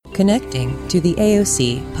connecting to the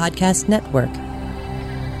AOC Podcast Network.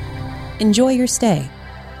 Enjoy your stay.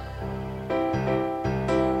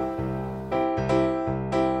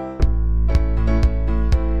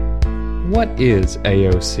 What is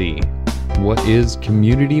AOC? What is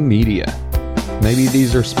community media? Maybe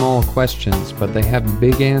these are small questions, but they have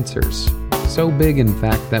big answers. So big, in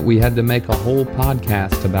fact, that we had to make a whole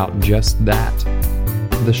podcast about just that.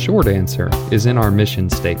 The short answer is in our mission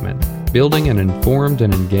statement: building an informed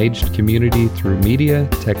and engaged community through media,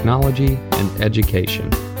 technology, and education.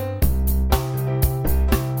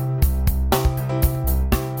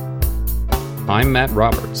 I'm Matt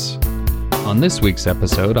Roberts. On this week's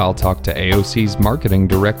episode, I'll talk to AOC's marketing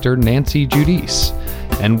director, Nancy Judice,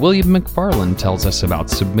 and William McFarland tells us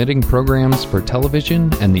about submitting programs for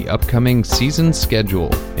television and the upcoming season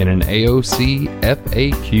schedule in an AOC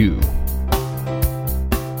FAQ.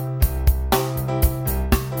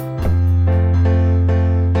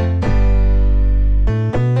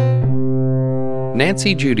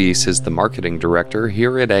 Nancy Judice is the marketing director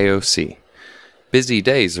here at AOC. Busy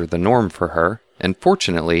days are the norm for her, and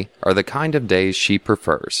fortunately are the kind of days she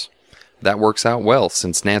prefers. That works out well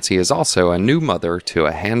since Nancy is also a new mother to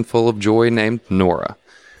a handful of joy named Nora.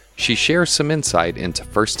 She shares some insight into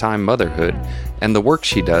first-time motherhood and the work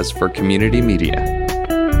she does for community media.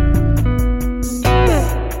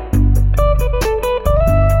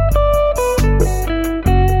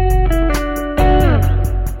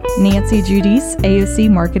 Nancy Judice,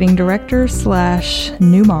 AOC Marketing Director /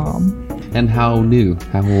 new mom. And how new?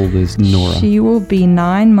 How old is Nora? She will be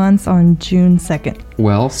 9 months on June 2nd.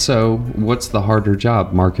 Well, so what's the harder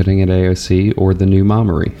job, marketing at AOC or the new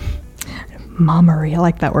mommery? Mommery, I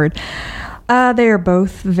like that word. They are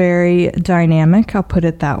both very dynamic, I'll put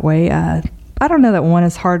it that way. I don't know that one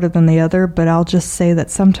is harder than the other, but I'll just say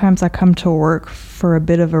that sometimes I come to work for a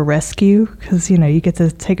bit of a rescue because, you get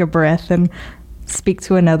to take a breath and speak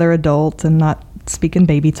to another adult and not speak in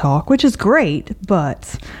baby talk, which is great,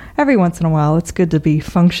 but every once in a while it's good to be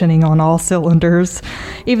functioning on all cylinders,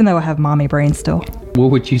 even though I have mommy brain still.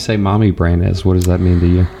 What would you say mommy brain is? What does that mean to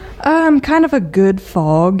you? Kind of a good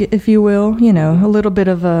fog, if you will, a little bit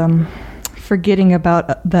of forgetting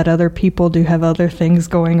about that other people do have other things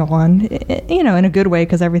going on, in a good way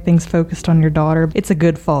because everything's focused on your daughter. It's a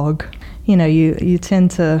good fog. You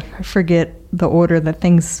tend to forget the order that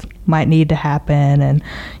things might need to happen and,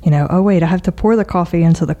 oh wait, I have to pour the coffee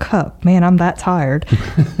into the cup. Man, I'm that tired.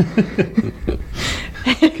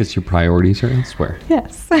 Because your priorities are elsewhere.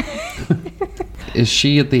 Yes. Is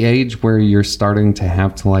she at the age where you're starting to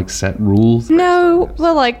have to set rules? No,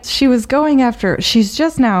 well, she was going after, she's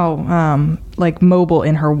just now mobile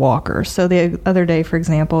in her walker. So the other day, for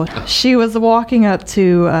example, she was walking up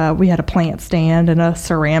to, we had a plant stand and a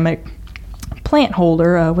ceramic plant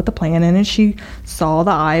holder with the plant in it. She saw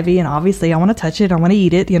the ivy and obviously I want to touch it, I want to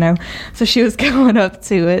eat it, so she was going up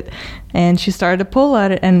to it and she started to pull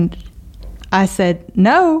at it and I said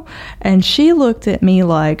no, and she looked at me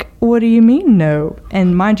like, what do you mean no?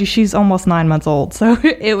 And mind you, she's almost 9 months old, so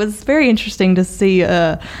it was very interesting to see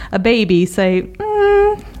a baby say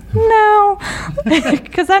no,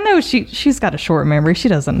 because I know she's got a short memory. She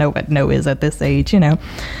doesn't know what no is at this age.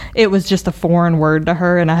 It was just a foreign word to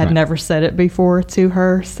her, and I had never said it before to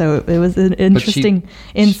her, so it was an interesting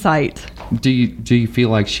insight. Do you feel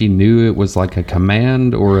like she knew it was like a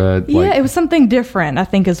command or a? Yeah, it was something different, I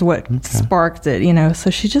think, is what sparked it. So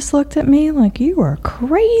she just looked at me like, you are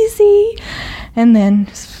crazy, and then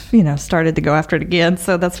started to go after it again.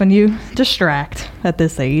 So that's when you distract at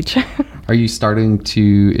this age. Are you starting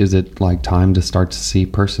to, is it time to start to see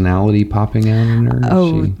personality popping out in her?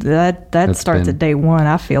 That starts at day one,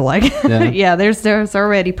 I feel like. Yeah, yeah, there's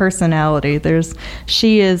already personality.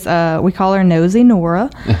 She is, we call her Nosy Nora.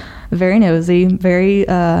 Very nosy, very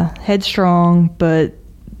headstrong, but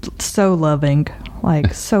so loving.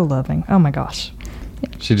 So loving. Oh my gosh.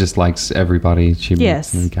 She just likes everybody she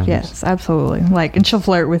meets and encounters. Yes, absolutely. And she'll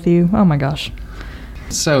flirt with you. Oh my gosh.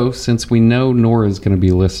 So, since we know Nora's going to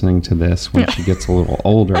be listening to this when she gets a little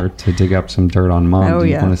older to dig up some dirt on Mom, do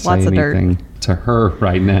you want to say anything to her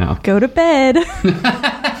right now? Go to bed.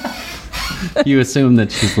 You assume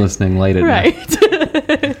that she's listening late at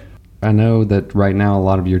night. Right. I know that right now a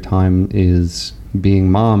lot of your time is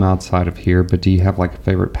being mom outside of here, but do you have a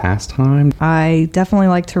favorite pastime? I definitely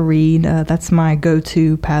like to read. That's my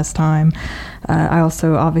go-to pastime. I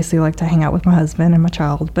also obviously like to hang out with my husband and my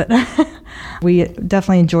child, but we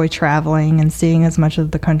definitely enjoy traveling and seeing as much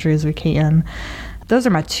of the country as we can. Those are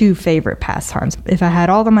my two favorite pastimes. If I had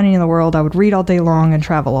all the money in the world, I would read all day long and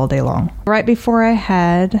travel all day long. Right before I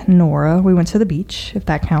had Nora, we went to the beach, if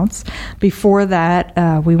that counts. Before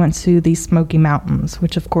that, we went to the Smoky Mountains,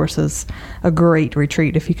 which of course is a great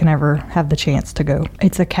retreat if you can ever have the chance to go.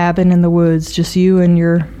 It's a cabin in the woods, just you and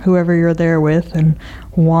whoever you're there with, and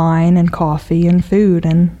wine and coffee and food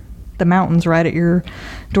and the mountains right at your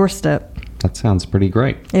doorstep. That sounds pretty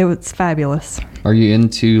great. It was fabulous. Are you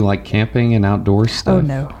into like camping and outdoor stuff? Oh,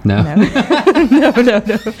 no. No?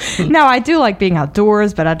 No, I do like being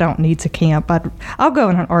outdoors, but I don't need to camp. I'll go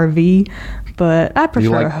in an RV, but I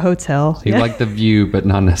prefer a hotel. You like the view, but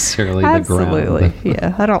not necessarily the ground. Absolutely,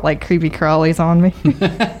 yeah. I don't like creepy crawlies on me.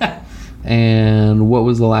 And what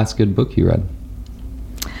was the last good book you read?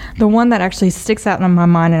 The one that actually sticks out in my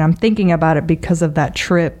mind, and I'm thinking about it because of that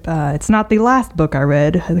trip, it's not the last book I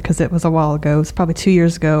read, because it was a while ago. It was probably 2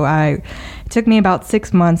 years ago. It took me about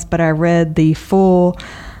 6 months, but I read the full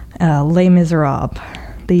Les Miserables.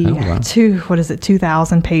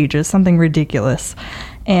 2,000 pages, something ridiculous,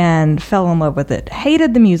 and fell in love with it.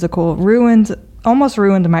 Hated the musical, almost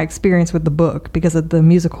ruined my experience with the book, because the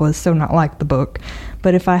musical is so not like the book.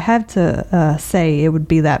 But if I had to say, it would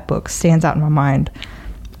be that book. Stands out in my mind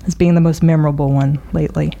as being the most memorable one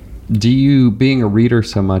lately. Being a reader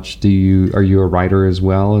so much, are you a writer as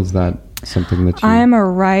well? Is that something that you... I'm a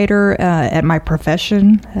writer at my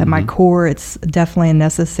profession. At my core, it's definitely a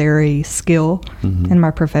necessary skill in my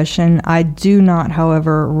profession. I do not,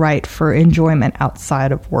 however, write for enjoyment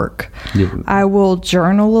outside of work. Yeah. I will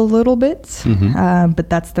journal a little bit, but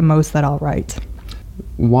that's the most that I'll write.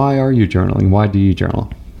 Why are you journaling? Why do you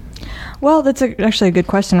journal? Well, that's actually a good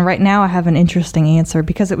question. Right now I have an interesting answer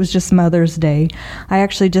because it was just Mother's Day. I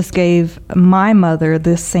actually just gave my mother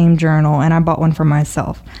this same journal, and I bought one for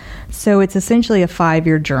myself. So it's essentially a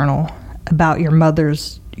 5-year journal about your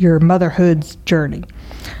motherhood's journey.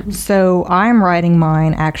 So I'm writing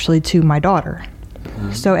mine actually to my daughter.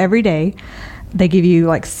 So every day they give you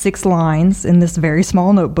like 6 lines in this very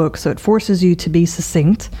small notebook, so it forces you to be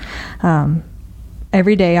succinct.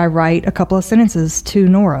 Every day I write a couple of sentences to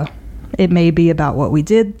Nora. It may be about what we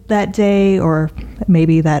did that day, or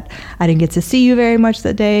maybe that I didn't get to see you very much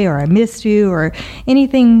that day, or I missed you, or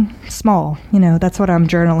anything small. That's what I'm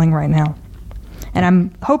journaling right now. And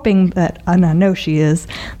I'm hoping that, and I know she is,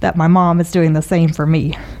 that my mom is doing the same for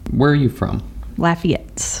me. Where are you from?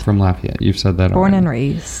 Lafayette. From Lafayette. You've said that Born already. and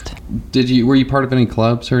raised. Were you part of any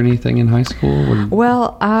clubs or anything in high school?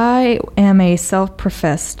 Well, I am a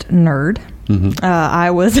self-professed nerd. I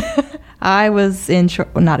was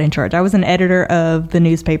not in charge. I was an editor of the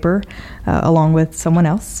newspaper, along with someone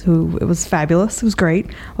else it was fabulous. It was great.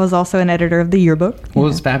 I was also an editor of the yearbook. What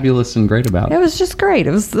was fabulous and great about it? It was just great.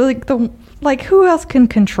 It was like who else can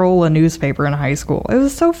control a newspaper in high school? It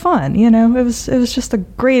was so fun. It was just a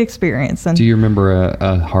great experience. And do you remember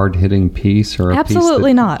a hard-hitting piece or a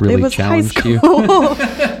absolutely piece that not. really It was high challenged school.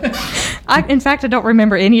 you? In fact, I don't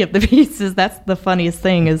remember any of the pieces. That's the funniest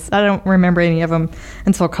thing, is I don't remember any of them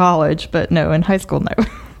until college. But no, in high school, no.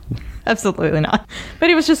 Absolutely not. But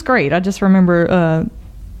it was just great. I just remember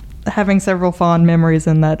having several fond memories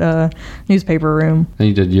in that newspaper room. And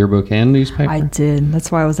you did yearbook and newspaper? I did. That's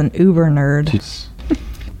why I was an uber nerd. Jeez.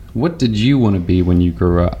 What did you want to be when you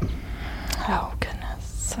grew up? Oh,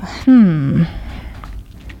 goodness.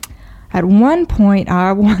 At one point,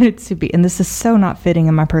 I wanted to be, and this is so not fitting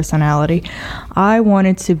in my personality, I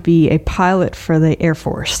wanted to be a pilot for the Air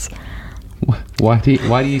Force. Why do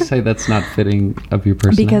you say that's not fitting of your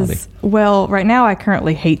personality? Because, well, right now I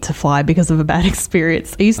currently hate to fly because of a bad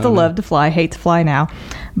experience. I used to love to fly, hate to fly now.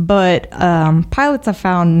 But pilots, I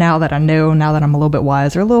found, now that I'm a little bit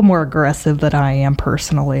wiser, a little more aggressive than I am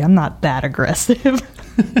personally. I'm not that aggressive.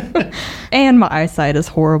 And my eyesight is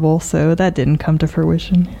horrible, so that didn't come to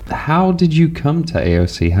fruition. How did you come to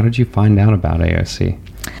AOC? How did you find out about AOC?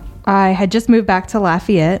 I had just moved back to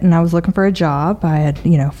Lafayette, and I was looking for a job. I had,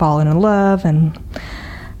 fallen in love and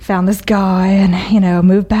found this guy and,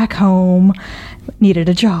 moved back home, needed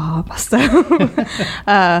a job. So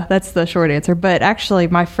that's the short answer. But actually,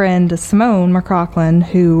 my friend Simone McCrocklin,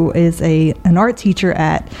 who is an art teacher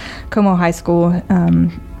at Como High School,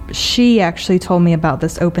 she actually told me about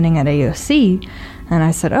this opening at AOC. And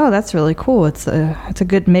I said, oh, that's really cool. It's a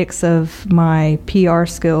good mix of my PR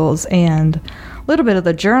skills and a little bit of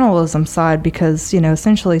the journalism side, because,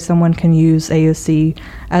 essentially someone can use AOC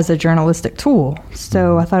as a journalistic tool.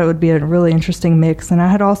 So I thought it would be a really interesting mix. And I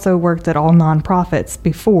had also worked at all nonprofits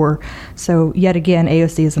before. So yet again,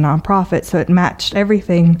 AOC is a nonprofit. So it matched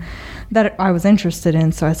everything that I was interested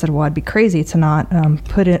in. So I said, well, I'd be crazy to not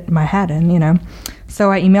put my hat in,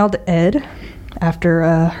 So I emailed Ed, after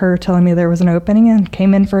her telling me there was an opening, and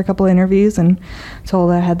came in for a couple of interviews and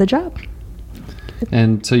told I had the job.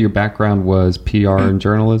 And so your background was PR and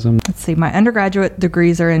journalism? Let's see, my undergraduate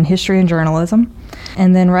degrees are in history and journalism.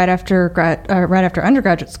 And then right after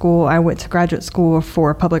undergraduate school, I went to graduate school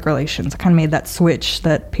for public relations. I kind of made that switch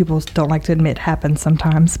that people don't like to admit happens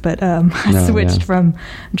sometimes. But I switched from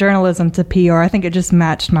journalism to PR. I think it just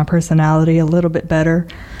matched my personality a little bit better.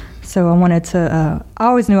 So I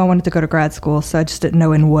always knew I wanted to go to grad school, so I just didn't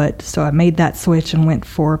know in what. So I made that switch and went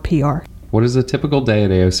for PR. What is a typical day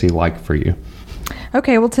at AOC like for you?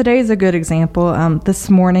 Okay, well, today's a good example. This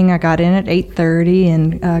morning I got in at 8:30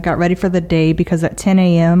 and got ready for the day because at 10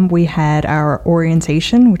 a.m. we had our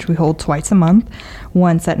orientation, which we hold twice a month,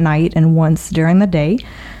 once at night and once during the day.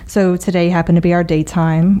 So today happened to be our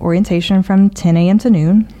daytime orientation from 10 a.m. to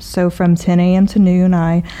noon. So from 10 a.m. to noon,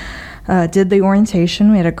 I did the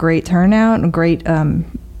orientation. We had a great turnout and great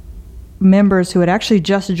members who had actually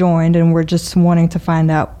just joined and were just wanting to find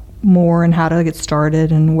out more and how to get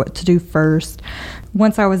started and what to do first.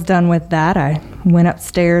 Once I was done with that, I went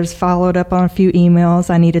upstairs, followed up on a few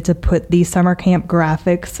emails. I needed to put the summer camp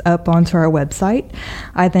graphics up onto our website.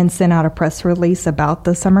 I then sent out a press release about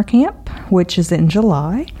the summer camp, which is in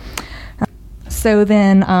July. So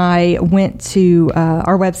then I went to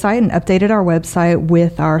our website and updated our website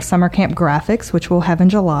with our summer camp graphics, which we'll have in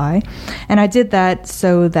July. And I did that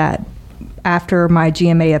so that after my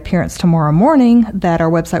GMA appearance tomorrow morning, that our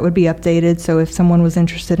website would be updated. So if someone was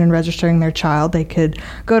interested in registering their child, they could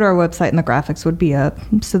go to our website and the graphics would be up.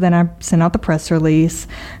 So then I sent out the press release,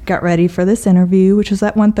 got ready for this interview, which was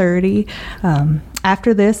at 1:30.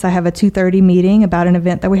 After this, I have a 2:30 meeting about an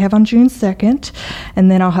event that we have on June 2nd. And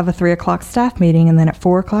then I'll have a 3 o'clock staff meeting. And then at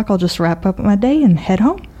 4 o'clock, I'll just wrap up my day and head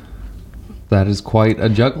home. That is quite a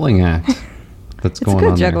juggling act that's going on. It's a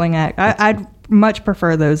good juggling act. I'd much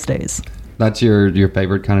prefer those days. That's your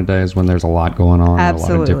favorite kind of day, is when there's a lot going on,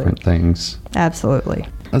 Absolutely. A lot of different things. Absolutely.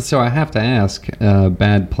 So I have to ask,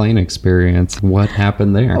 bad plane experience, what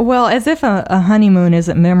happened there? Well, as if a honeymoon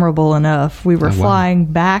isn't memorable enough, we were flying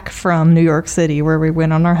back from New York City, where we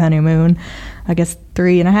went on our honeymoon, I guess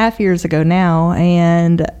 3.5 years ago now,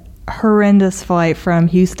 and horrendous flight from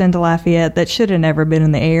Houston to Lafayette that should have never been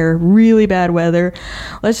in the air. Really bad weather.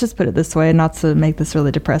 Let's just put it this way, not to make this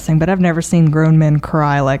really depressing, but I've never seen grown men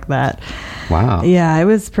cry like that. Wow. Yeah, it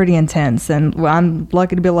was pretty intense, and I'm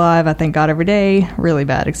lucky to be alive. I thank God every day. Really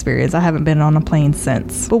bad experience. I haven't been on a plane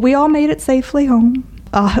since, but we all made it safely home.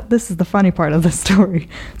 This is the funny part of the story.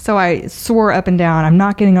 So I swore up and down, I'm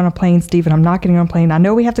not getting on a plane, Stephen. I'm not getting on a plane. I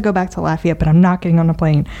know we have to go back to Lafayette, but I'm not getting on a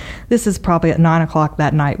plane. This is probably at 9 o'clock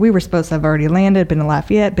that night. We were supposed to have already landed, been in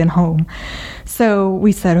Lafayette, been home. So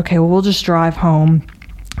we said, okay, well, we'll just drive home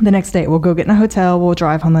the next day. We'll go get in a hotel. We'll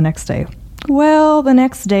drive home the next day. Well, the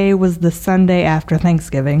next day was the Sunday after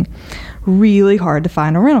Thanksgiving. Really hard to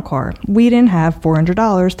find a rental car. We didn't have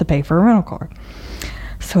 $400 to pay for a rental car.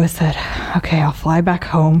 So I said, okay, I'll fly back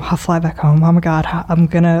home. Oh my God, I'm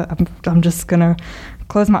just gonna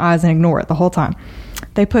close my eyes and ignore it the whole time.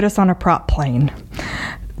 They put us on a prop plane.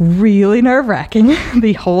 Really nerve-wracking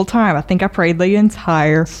the whole time. I think I prayed the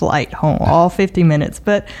entire flight home, all 50 minutes.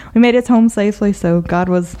 But we made it home safely, so God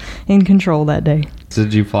was in control that day.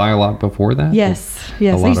 Did you fly a lot before that? Yes. I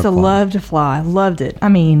used to love to fly. Loved it. I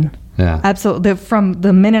mean... Yeah, absolutely. From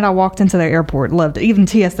the minute I walked into the airport, loved it. Even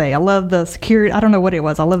TSA, I love the security. I don't know what it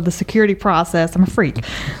was. I love the security process. I'm a freak.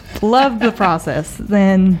 Loved the process.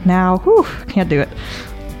 Then now, can't do it.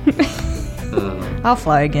 I'll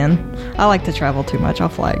fly again. I like to travel too much. I'll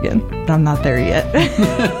fly again. I'm not there yet,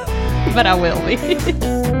 but I will be.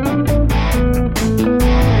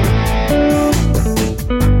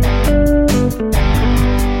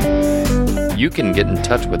 You can get in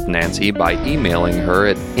touch with Nancy by emailing her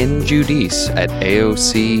at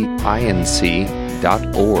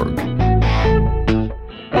njudice@aocinc.org.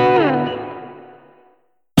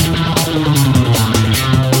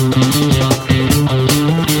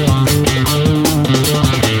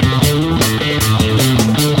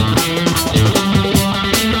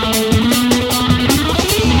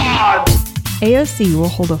 AOC will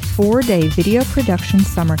hold a 4-day video production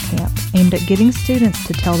summer camp aimed at getting students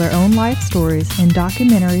to tell their own life stories in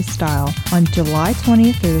documentary style on July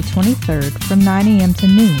 20th through the 23rd from 9 a.m. to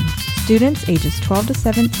noon. Students ages 12 to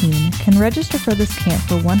 17 can register for this camp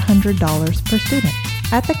for $100 per student.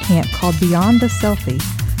 At the camp called Beyond the Selfie,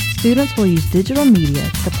 students will use digital media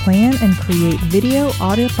to plan and create video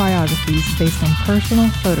autobiographies based on personal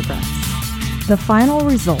photographs. The final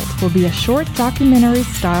result will be a short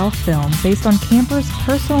documentary-style film based on campers'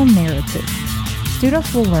 personal narratives.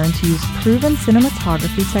 Students will learn to use proven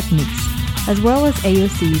cinematography techniques as well as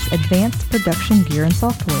AOC's advanced production gear and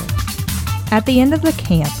software. At the end of the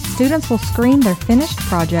camp, students will screen their finished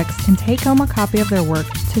projects and take home a copy of their work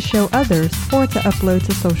to show others or to upload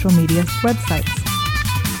to social media websites.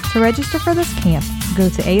 To register for this camp, go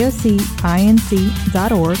to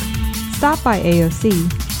aocinc.org, stop by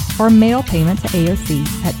AOC, or mail payment to AOC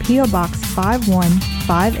at P.O. Box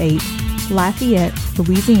 5158, Lafayette,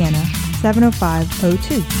 Louisiana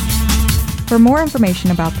 70502. For more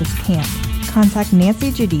information about this camp, contact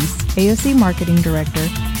Nancy Judice, AOC Marketing Director,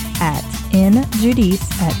 at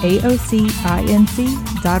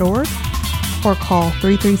njudice@aocinc.org or call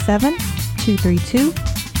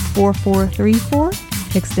 337-232-4434,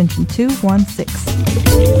 extension 216.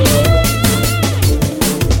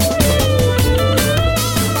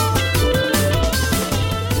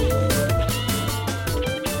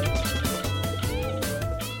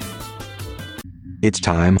 It's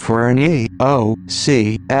time for an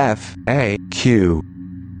AOC FAQ.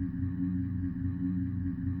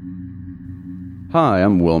 Hi,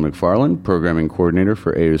 I'm Will McFarland, Programming Coordinator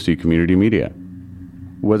for AOC Community Media.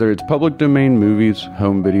 Whether it's public domain movies,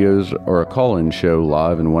 home videos, or a call-in show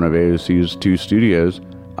live in one of AOC's 2 studios,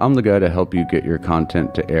 I'm the guy to help you get your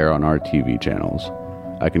content to air on our TV channels.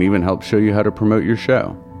 I can even help show you how to promote your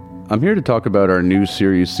show. I'm here to talk about our new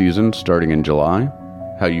series season starting in July,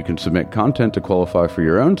 how you can submit content to qualify for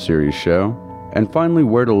your own series show, and finally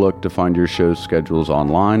where to look to find your show's schedules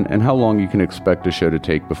online and how long you can expect a show to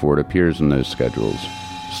take before it appears in those schedules.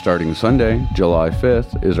 Starting Sunday, July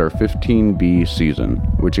 5th, is our 15B season,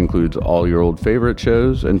 which includes all your old favorite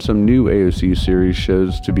shows and some new AOC series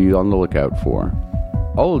shows to be on the lookout for.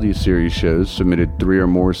 All of these series shows submitted 3 or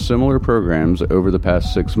more similar programs over the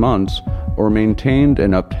past 6 months or maintained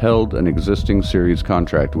and upheld an existing series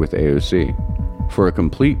contract with AOC. For a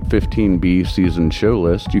complete 15B season show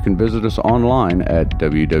list, you can visit us online at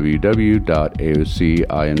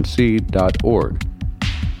www.aocinc.org.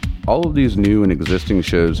 All of these new and existing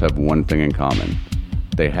shows have one thing in common.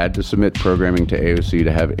 They had to submit programming to AOC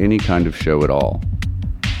to have any kind of show at all.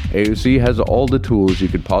 AOC has all the tools you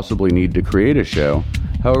could possibly need to create a show.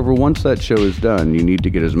 However, once that show is done, you need to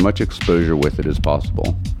get as much exposure with it as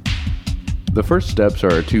possible. The first steps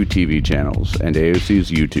are our 2 TV channels and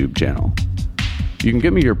AOC's YouTube channel. You can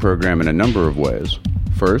get me your program in a number of ways.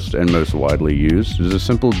 First, and most widely used, is a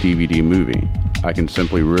simple DVD movie. I can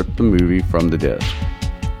simply rip the movie from the disc.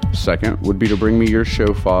 Second would be to bring me your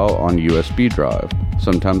show file on USB drive,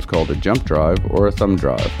 sometimes called a jump drive or a thumb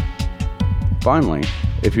drive. Finally,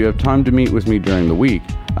 if you have time to meet with me during the week,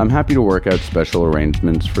 I'm happy to work out special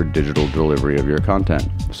arrangements for digital delivery of your content,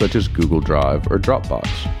 such as Google Drive or Dropbox.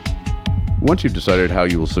 Once you've decided how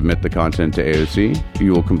you will submit the content to AOC,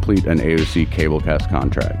 you will complete an AOC Cablecast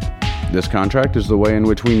contract. This contract is the way in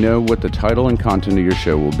which we know what the title and content of your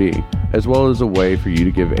show will be, as well as a way for you to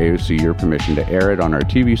give AOC your permission to air it on our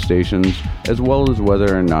TV stations, as well as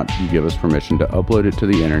whether or not you give us permission to upload it to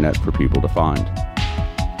the internet for people to find.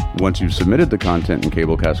 Once you've submitted the content and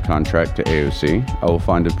Cablecast contract to AOC, I will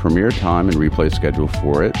find a premiere time and replay schedule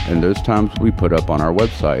for it, and those times will be put up on our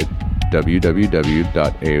website,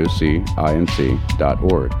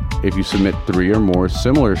 www.aocinc.org. If you submit 3 or more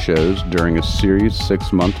similar shows during a series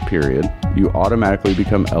 6-month period, you automatically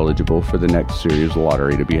become eligible for the next series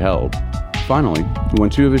lottery to be held. Finally,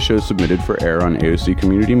 once you have a show submitted for air on AOC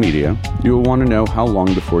Community Media, you will want to know how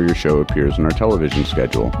long before your show appears in our television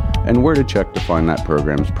schedule, and where to check to find that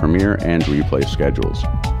program's premiere and replay schedules.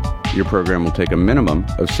 Your program will take a minimum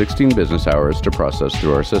of 16 business hours to process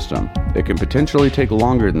through our system. It can potentially take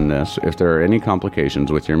longer than this if there are any complications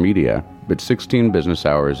with your media, but 16 business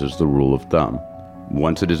hours is the rule of thumb.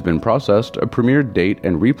 Once it has been processed, a premiere date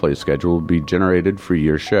and replay schedule will be generated for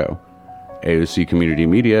your show. AOC Community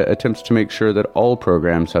Media attempts to make sure that all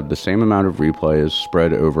programs have the same amount of replays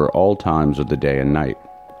spread over all times of the day and night.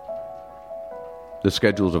 The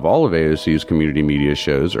schedules of all of AOC's community media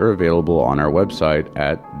shows are available on our website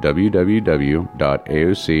at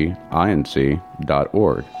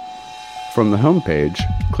www.aocinc.org. From the home page,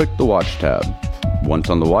 click the Watch tab.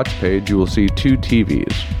 Once on the Watch page, you will see 2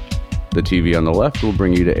 TVs. The TV on the left will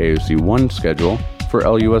bring you to AOC 1 schedule for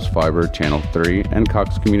LUS Fiber Channel 3 and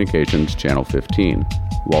Cox Communications Channel 15,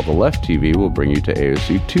 while the left TV will bring you to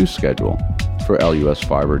AOC 2 schedule for LUS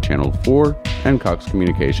Fiber Channel 4 and Cox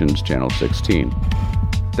Communications Channel 16.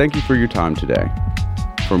 Thank you for your time today.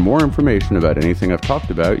 For more information about anything I've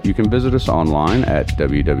talked about, you can visit us online at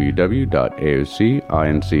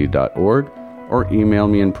www.aocinc.org or email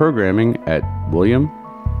me in programming at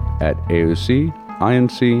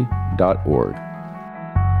william@aocinc.org.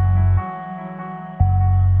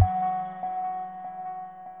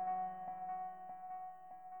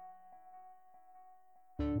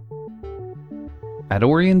 At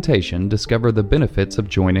orientation, discover the benefits of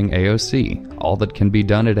joining AOC, all that can be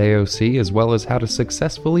done at AOC, as well as how to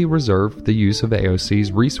successfully reserve the use of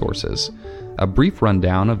AOC's resources. A brief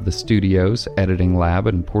rundown of the studios, editing lab,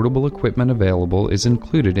 and portable equipment available is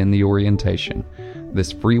included in the orientation.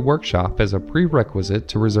 This free workshop is a prerequisite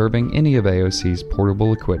to reserving any of AOC's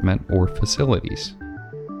portable equipment or facilities.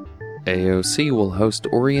 AOC will host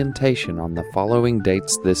orientation on the following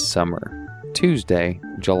dates this summer: Tuesday,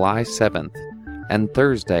 July 7th, and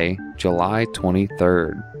Thursday, July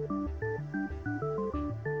 23rd.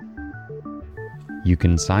 You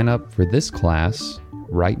can sign up for this class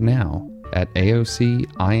right now at aocinc.org.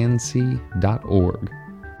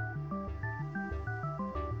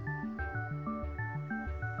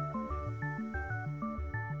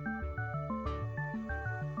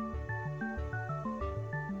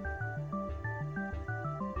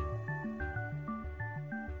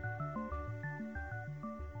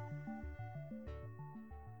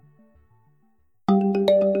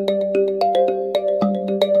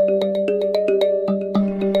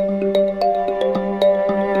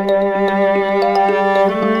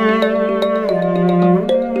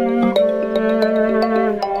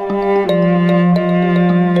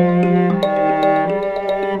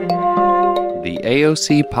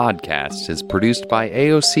 AOC Podcast is produced by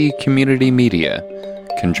AOC Community Media.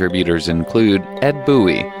 Contributors include Ed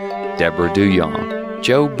Bowie, Deborah Duyon,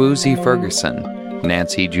 Joe Boozy Ferguson,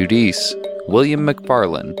 Nancy Judice, William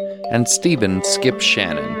McFarlane, and Stephen Skip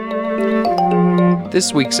Shannon.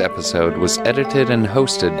 This week's episode was edited and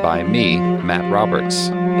hosted by me, Matt Roberts.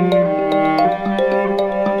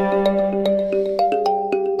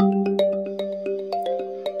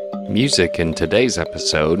 Music in today's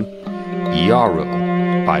episode: Yaru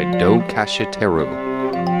by Do Kashiteru,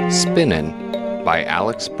 Spinnin' by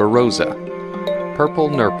Alex Baroza, Purple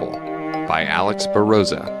Nurple by Alex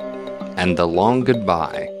Baroza, and The Long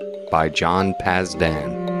Goodbye by John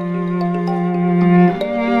Pazdan.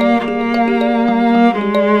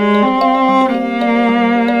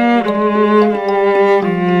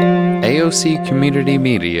 AOC Community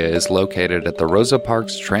Media is located at the Rosa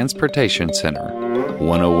Parks Transportation Center,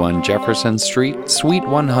 101 Jefferson Street, Suite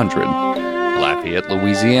 100, Lafayette,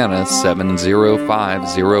 Louisiana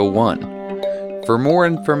 70501. For more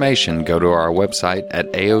information, go to our website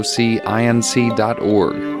at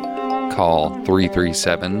aocinc.org. Call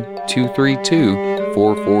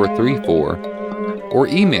 337-232-4434 or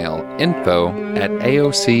email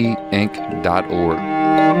info@aocinc.org.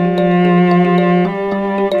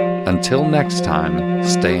 Until next time,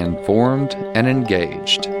 stay informed and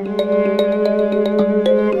engaged.